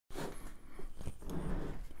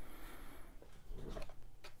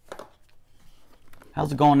How's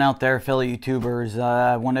it going out there, fellow YouTubers?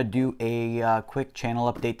 I want to do a quick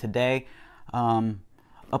channel update today.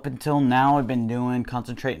 Up until now, I've been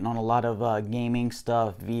concentrating on a lot of gaming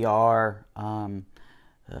stuff, VR, a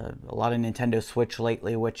lot of Nintendo Switch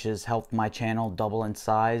lately, which has helped my channel double in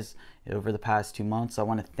size over the past 2 months. I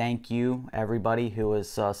want to thank you, everybody who has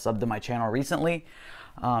subbed to my channel recently,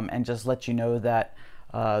 and just let you know that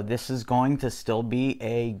this is going to still be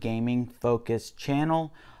a gaming-focused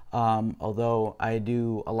channel. Although I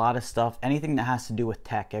do a lot of stuff, anything that has to do with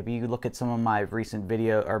tech. If you look at some of my recent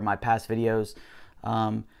video or my past videos,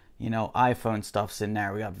 you know, iPhone stuff's in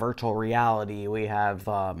there. We got virtual reality. We have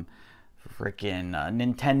freaking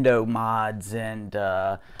Nintendo mods and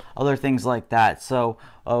other things like that. So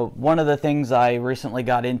one of the things I recently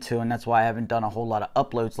got into, and that's why I haven't done a whole lot of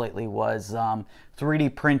uploads lately, was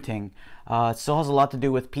 3D printing. It still has a lot to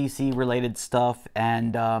do with PC related stuff,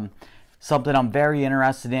 and something I'm very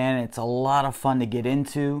interested in. It's a lot of fun to get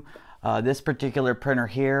into. This particular printer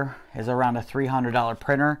here is around a $300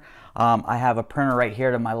 printer. I have a printer right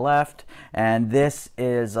here to my left, and this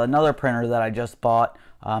is another printer that I just bought.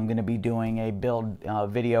 I'm going to be doing a build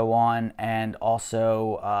video on, and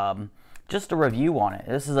also just a review on it.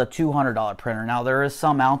 This is a $200 printer. Now there is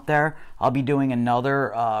some out there. I'll be doing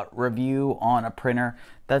another review on a printer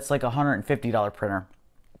that's like a $150 printer.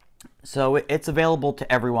 So it's available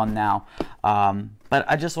to everyone now, but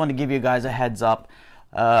I just want to give you guys a heads up.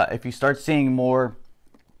 If you start seeing more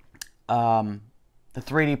the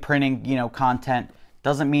 3D printing, you know, content,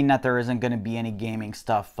 doesn't mean that there isn't going to be any gaming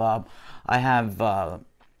stuff. I have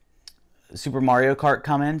Super Mario Kart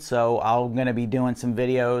coming, so I'm going to be doing some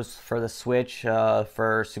videos for the Switch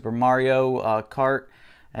for Super Mario Kart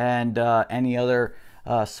and any other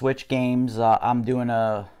Switch games. I'm doing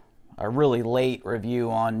a really late review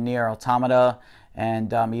on Nier Automata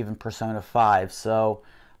and even Persona 5. So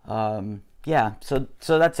yeah, so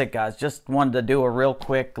that's it, guys. Just wanted to do a real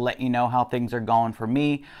quick, let you know how things are going for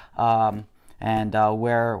me, and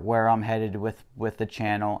where I'm headed with the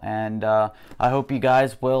channel. And I hope you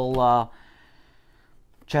guys will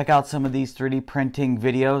check out some of these 3D printing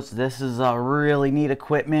videos. This is a really neat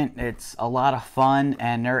equipment. It's a lot of fun,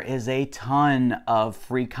 and there is a ton of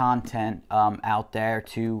free content out there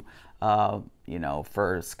to you know,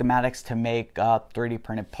 for schematics to make 3D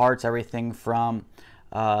printed parts, everything from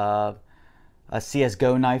a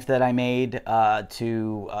CSGO knife that I made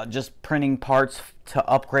to just printing parts to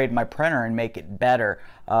upgrade my printer and make it better.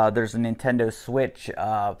 There's a Nintendo Switch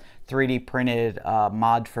 3D printed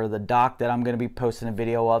mod for the dock that I'm going to be posting a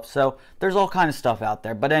video of. So there's all kind of stuff out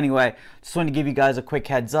there. But anyway, just wanted to give you guys a quick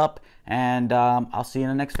heads up, and I'll see you in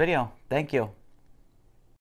the next video. Thank you.